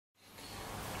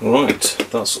Right,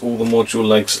 that's all the module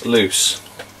legs loose.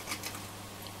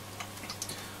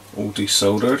 All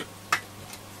desoldered.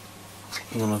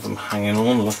 None of them hanging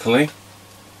on, luckily.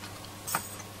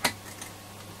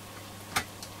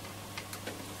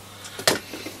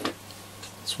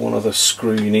 There's one other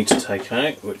screw you need to take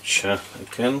out, which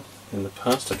again, in the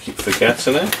past I keep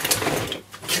forgetting it.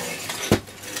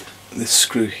 This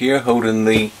screw here holding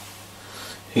the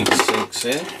heat sinks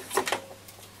in.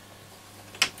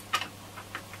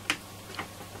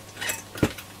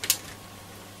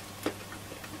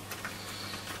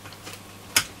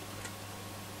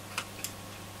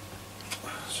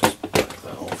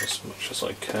 As much as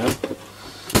I can.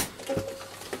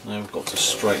 Now we've got to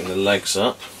straighten the legs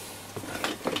up.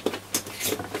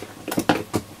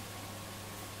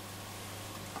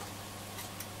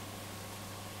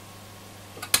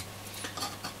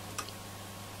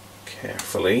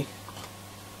 Carefully.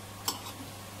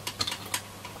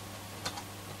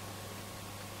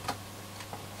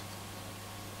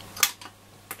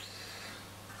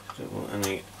 Don't want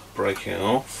any breaking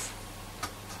off.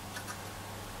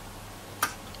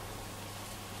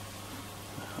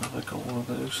 Have I got one of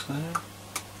those there?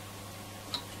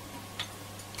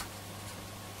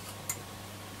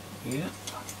 Yeah.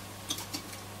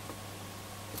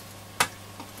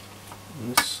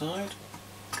 On this side.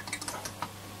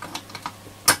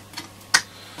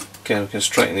 Again, we can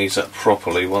straighten these up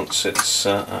properly once it's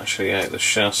actually out of the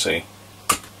chassis.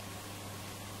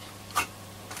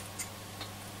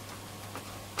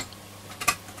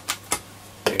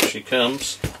 Here she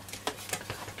comes.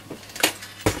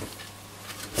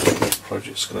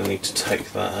 Project's going to need to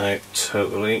take that out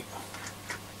totally.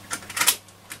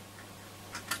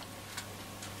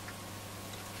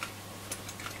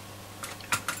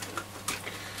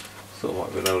 Thought I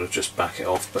might have been able to just back it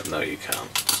off, but no, you can't.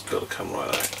 It's got to come right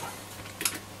out.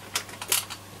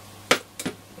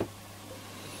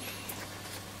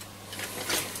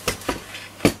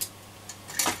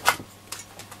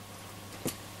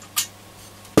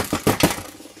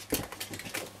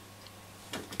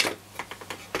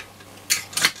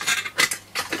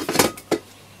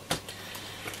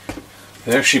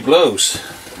 There she blows.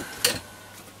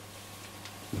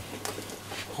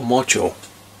 Our module.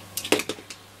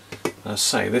 As I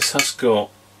say, this has got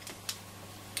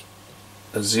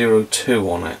a 02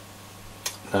 on it.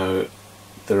 Now,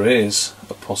 there is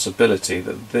a possibility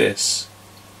that this,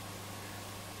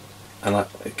 and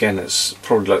again, it's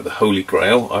probably like the Holy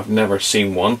Grail. I've never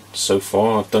seen one so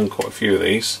far. I've done quite a few of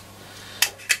these.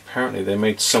 Apparently, they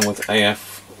made some with AF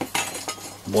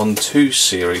 1.2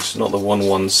 series, not the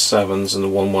 117s and the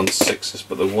 116s,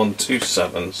 but the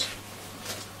 127s.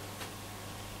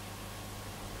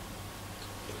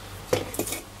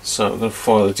 So I'm going to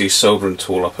fire the desoldering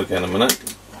tool up again a minute.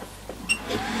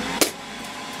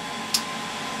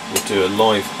 We'll do a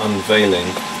live unveiling.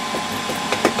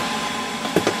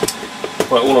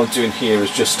 Right, all I'm doing here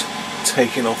is just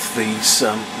taking off these,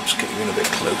 I'm just getting in a bit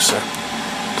closer,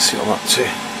 see what I'm up to.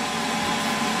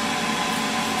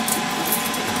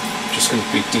 Just going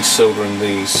to be desoldering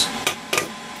these,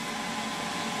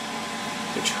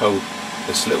 which hold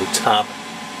this little tab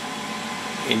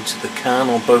into the can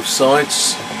on both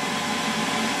sides.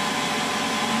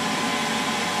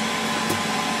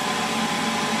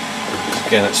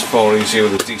 Again, it's far easier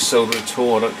with a desoldering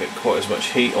tool. I don't get quite as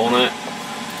much heat on it.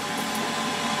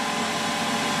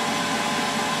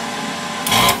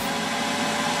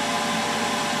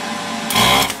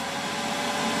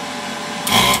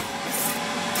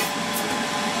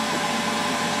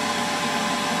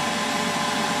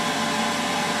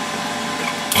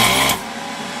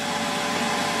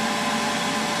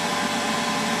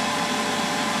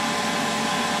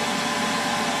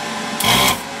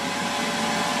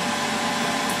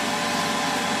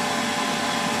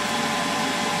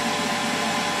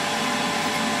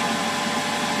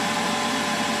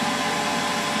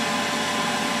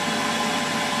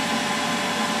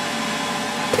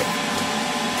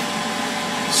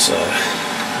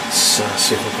 So let's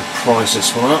see if I can prise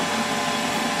this one up.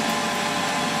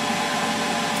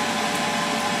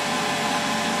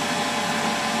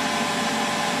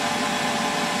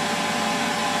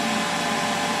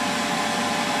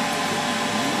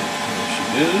 There she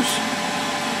goes.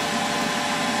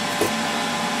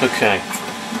 Okay.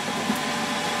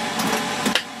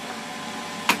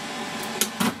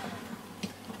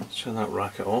 Let's turn that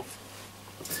racket off.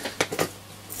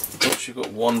 Once you've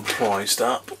got one prized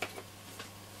up,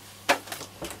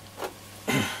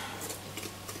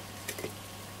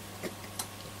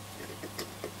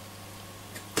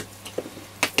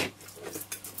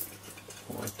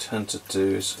 what I tend to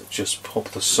do is just pop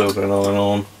the soldering iron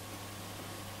on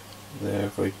there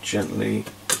very gently,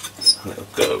 and it'll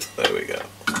go. There we go.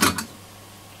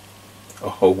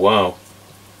 Oh wow,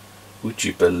 would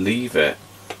you believe it?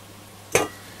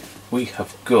 We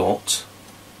have got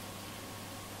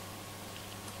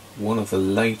one of the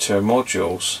later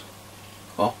modules.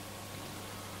 Oh,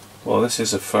 well, this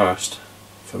is a first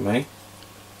for me.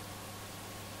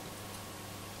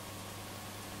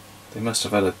 They must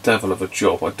have had a devil of a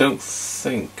job. I don't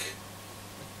think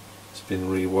it's been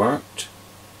reworked.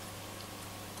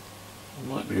 I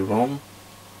might be wrong.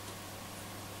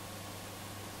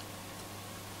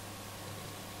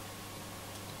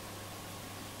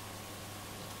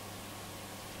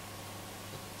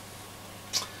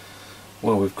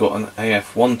 Well, we've got an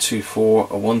AF124,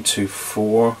 a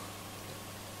 124,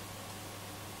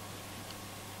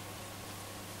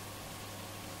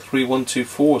 three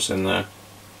 124s in there.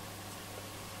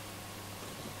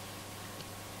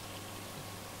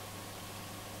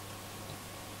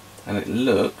 And it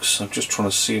looks, I'm just trying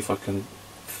to see if I can,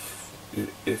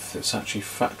 if it's actually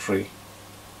factory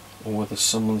or whether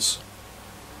someone's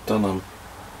done them.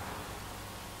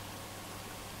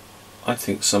 I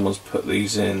think someone's put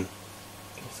these in.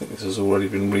 I think this has already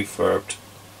been refurbed.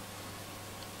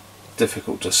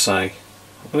 Difficult to say.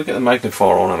 I'm going to get the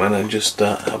magnifier on them and then just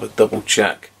have a double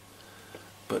check.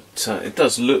 But it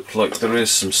does look like there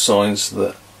is some signs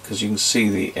that, because you can see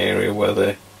the area where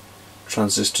the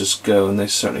transistors go, and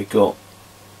they've certainly got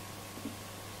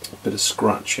a bit of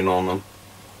scratching on them.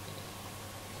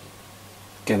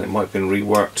 Again, it might have been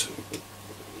reworked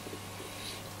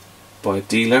by a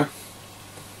dealer.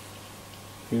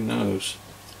 Who knows?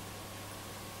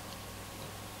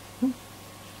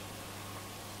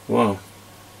 Wow.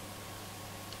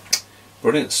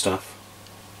 Brilliant stuff.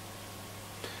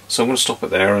 So I'm going to stop it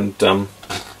there and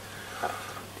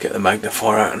get the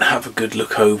magnifier out and have a good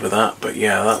look over that. But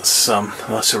yeah, that's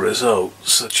a result.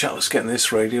 So the chap that's getting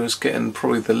this radio is getting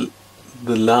probably the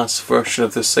last version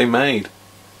of this they made.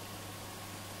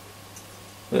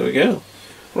 There we go.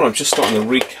 Right, I'm just starting a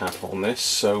recap on this.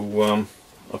 So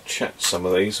I've checked some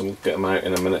of these and we'll get them out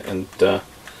in a minute and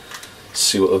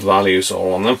see what the values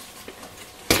are on them.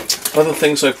 Other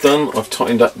things I've done, I've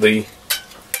tightened up the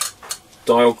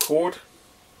dial cord.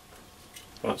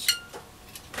 That's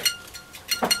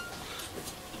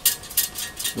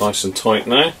nice and tight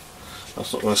now.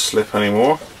 That's not going to slip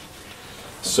anymore.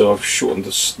 So I've shortened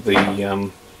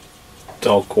the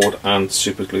dial cord and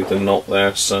superglued the knot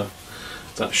there, so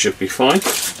that should be fine.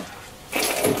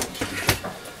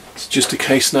 It's just a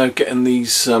case now getting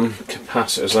these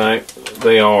capacitors out.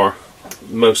 They are,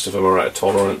 most of them are out of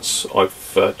tolerance.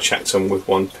 I've checked them with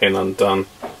one pin undone.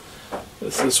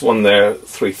 This one there,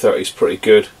 330, is pretty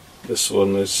good. This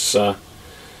one is a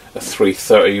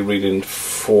 330 reading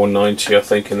 490, I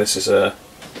think, and this is a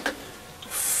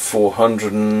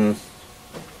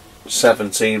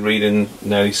 470 reading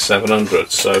nearly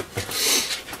 700. So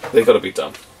they've got to be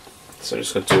done. So I'm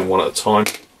just going to do them one at a time.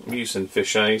 I'm using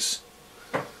fishets,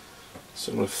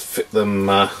 so I'm going to fit them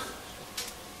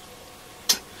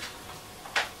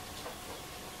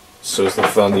so as the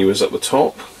value is at the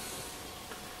top.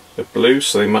 They're blue,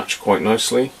 so they match quite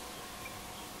nicely,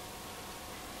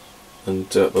 and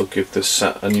they'll give this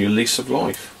set a new lease of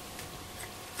life.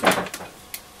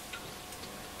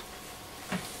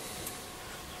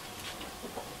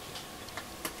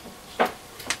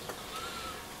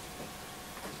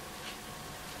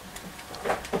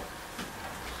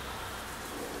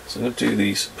 So I'm going to do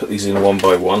these, put these in one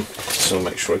by one, so I'll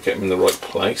make sure I get them in the right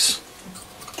place.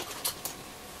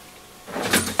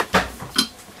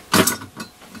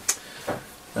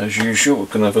 As usual, we're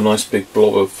going to have a nice big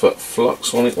blob of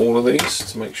flux on it, all of these,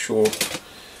 to make sure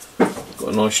we've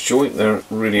got a nice joint. They're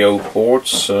really old boards,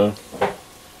 so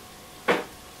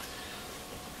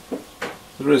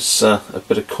there is a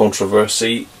bit of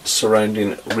controversy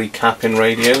surrounding recapping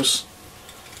radios,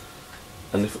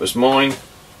 and if it was mine,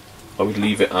 I would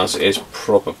leave it as it is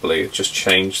probably, just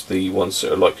change the ones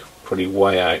that are like pretty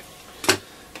way out.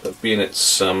 But being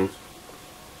it's going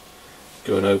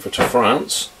over to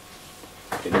France,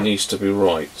 it needs to be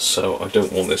right, so I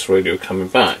don't want this radio coming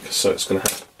back, so it's going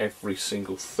to have every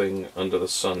single thing under the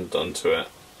sun done to it.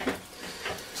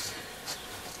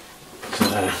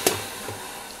 So,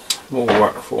 more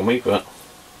work for me, but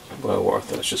well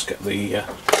worth it. Let's just get the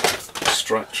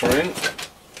extractor in.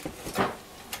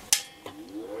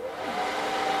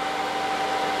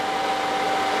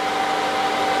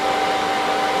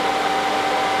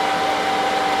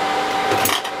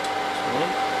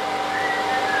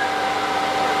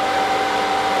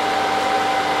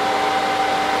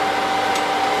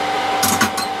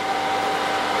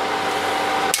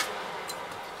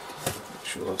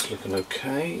 Looking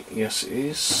okay. Yes it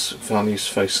is. Values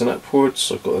facing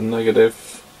upwards. I've got a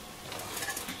negative.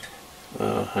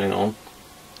 Hang on.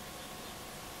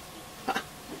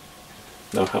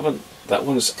 No, I haven't. That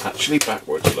one's actually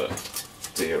backwards, look.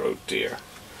 Dear, oh dear.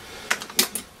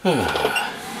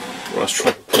 Well, let's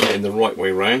try to put it in the right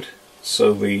way round.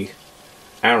 So the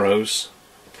arrows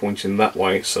pointing that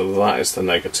way, so that is the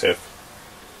negative.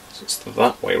 So it's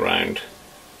that way round.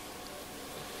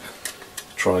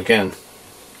 Try again.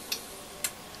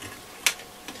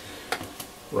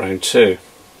 Round 2.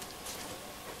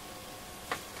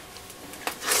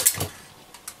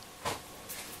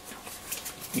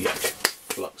 Yuck.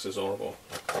 Flux is horrible,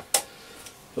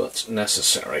 but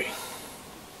necessary.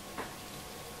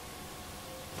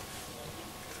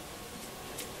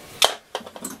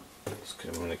 Let's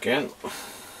go in again.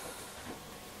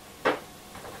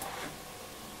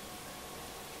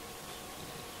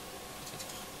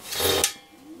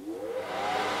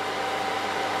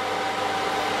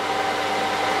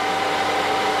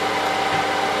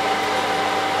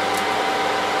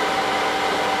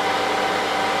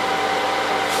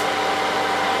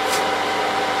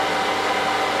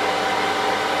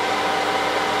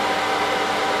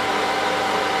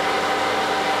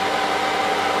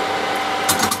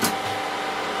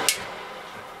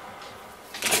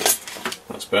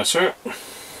 Better.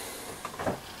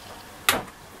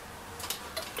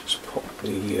 Just pop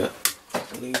the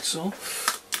leads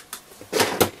off.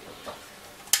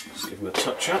 Let's give them a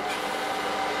touch up.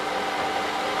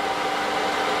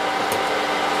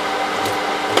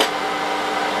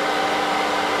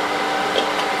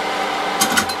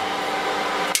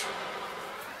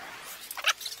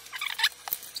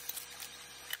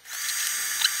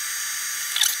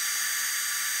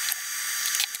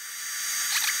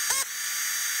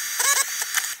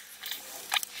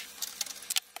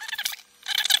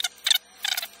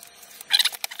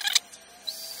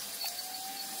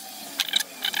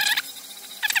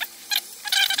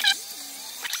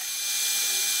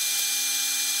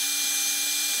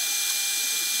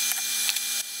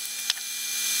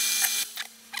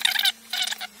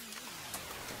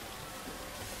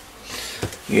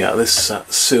 Yeah, this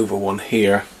silver one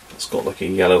here, it's got like a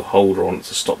yellow holder on it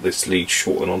to stop this lead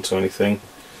shorting onto anything.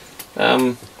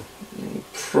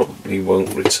 Probably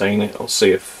won't retain it. I'll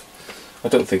see if... I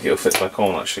don't think it'll fit back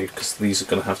on actually, because these are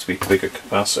going to have to be bigger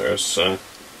capacitors. So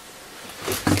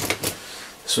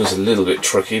this one's a little bit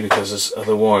tricky because there's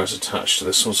other wires attached to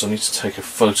this one, so I need to take a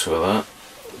photo of that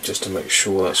just to make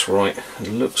sure that's right. It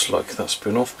looks like that's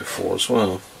been off before as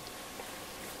well.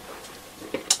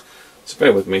 So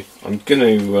bear with me. I'm not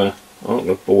going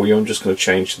to bore you. I'm just going to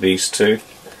change these two.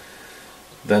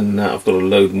 Then I've got a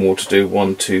load more to do.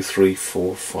 1, 2, 3,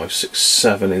 4, 5, 6,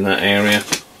 7 in that area.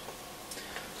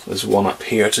 So there's one up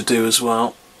here to do as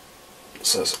well.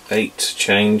 So that's 8 to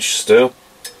change still.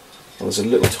 And there's a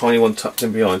little tiny one tucked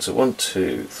in behind. So 1,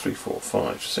 2, 3, 4,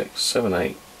 5, 6, 7,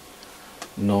 8,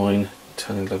 9,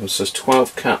 10, 11. So there's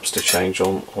 12 caps to change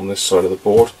on this side of the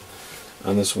board.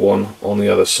 And there's one on the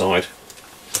other side.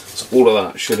 So all of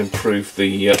that should improve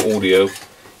the audio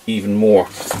even more.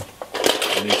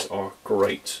 And these are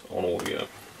great on audio.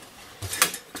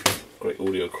 Great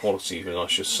audio quality even, I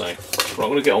should say. Right, I'm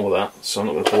going to get on with that, so I'm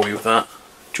not going to bore you with that.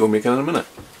 Join me again in a minute.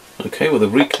 Okay, well the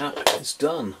recap is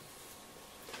done.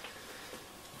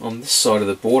 On this side of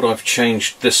the board I've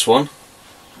changed this one,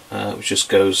 which just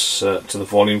goes to the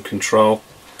volume control.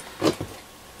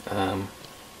 2.2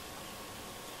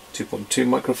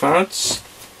 microfarads.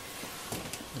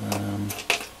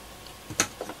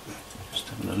 Just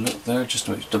having a look there, just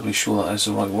to make doubly sure that is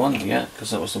the right one. Yeah, because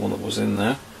that was the one that was in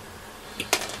there.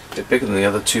 A bit bigger than the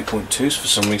other 2.2s for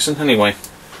some reason. Anyway,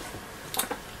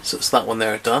 so it's that one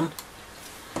there done.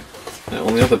 Now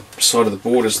on the other side of the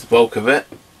board is the bulk of it.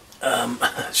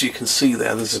 As you can see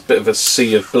there's a bit of a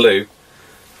sea of blue.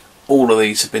 All of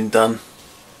these have been done.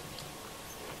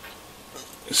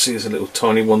 You see there's a little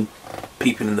tiny one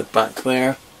peeping in the back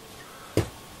there.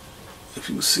 If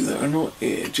you can see that or not,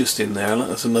 yeah, just in there. Look,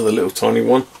 that's another little tiny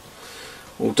one.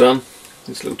 All done.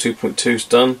 This little 2.2's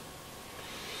done.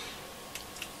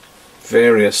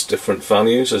 Various different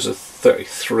values. There's a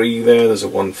 33 there, there's a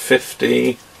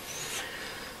 150,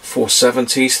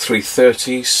 470s,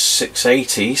 330s,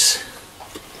 680s,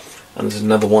 and there's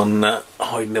another one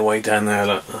hiding away down there,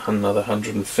 look, another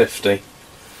 150.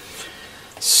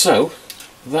 So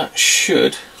that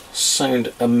should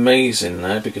sound amazing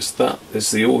now, because that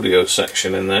is the audio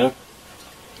section in there.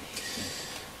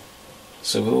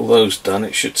 So with all those done,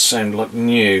 it should sound like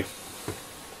new.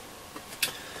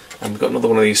 And we've got another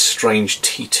one of these strange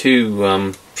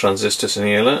T2 transistors in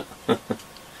here, look. I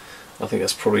think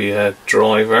that's probably a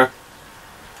driver.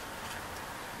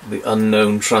 the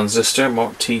unknown transistor,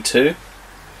 Mark T2.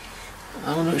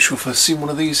 I'm not sure if I've seen one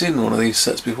of these in one of these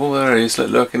sets before. There he is,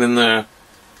 lurking in there.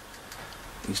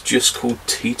 He's just called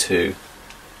T2.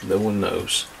 No one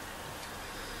knows.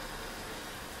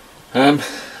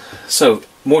 So,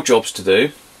 more jobs to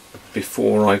do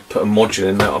before I put a module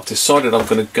in. Now, I've decided I'm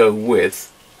going to go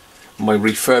with my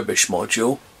refurbished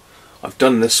module. I've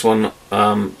done this one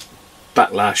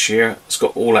back last year. It's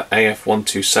got all the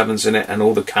AF127s in it, and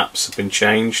all the caps have been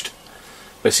changed.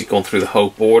 Basically gone through the whole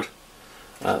board.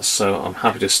 So I'm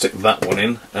happy to stick that one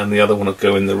in, and the other one will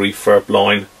go in the refurb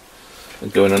line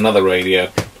and go in another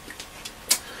radio.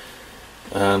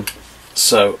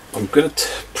 So I'm going to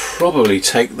probably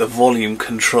take the volume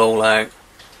control out.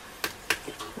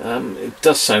 It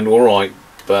does sound alright,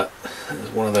 but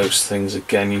it's one of those things,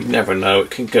 again, you never know. It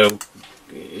can go,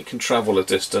 it can travel a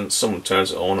distance, someone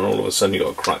turns it on and all of a sudden you've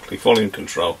got a crackly volume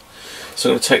control. So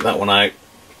I'm going to take that one out,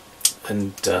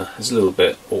 and it's a little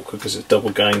bit awkward because it's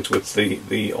double gained with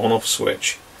the on-off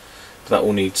switch. But that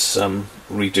will need some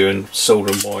redoing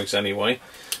soldering wise anyway.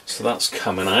 So that's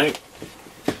coming out.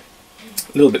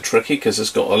 A little bit tricky because it's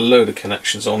got a load of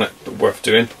connections on it, but worth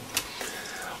doing.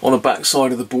 On the back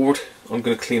side of the board, I'm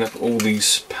going to clean up all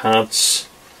these pads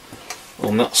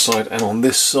on that side and on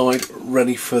this side,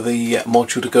 ready for the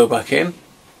module to go back in.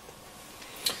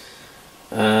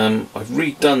 I've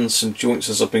redone some joints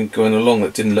as I've been going along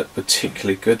that didn't look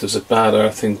particularly good. There's a bad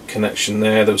earthing connection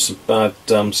there, there was some bad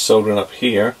soldering up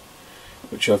here,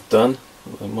 which I've done.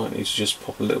 I might need to just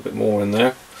pop a little bit more in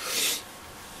there.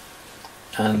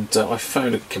 And I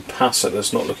found a capacitor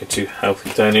that's not looking too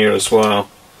healthy down here as well.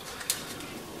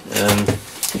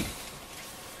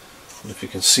 If you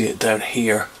can see it down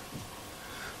here,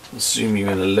 I'll zoom you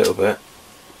in a little bit.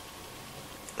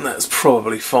 That's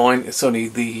probably fine. It's only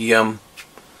the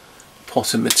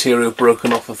potting material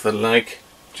broken off of the leg,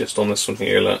 just on this one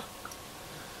here, look.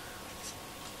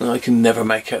 I can never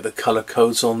make out the colour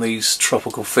codes on these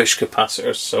tropical fish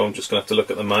capacitors, so I'm just going to have to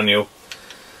look at the manual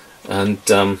and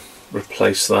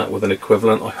replace that with an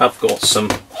equivalent. I have got some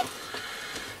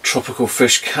tropical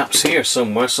fish caps here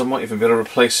somewhere, so I might even be able to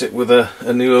replace it with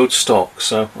a new old stock,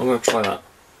 so I'm going to try that.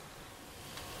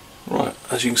 Right,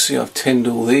 as you can see, I've tinned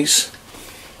all these,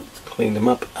 cleaned them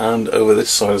up, and over this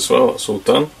side as well, that's all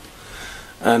done.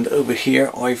 And over here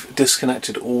I've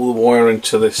disconnected all the wiring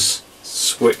to this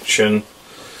switch and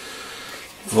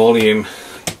volume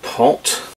pot.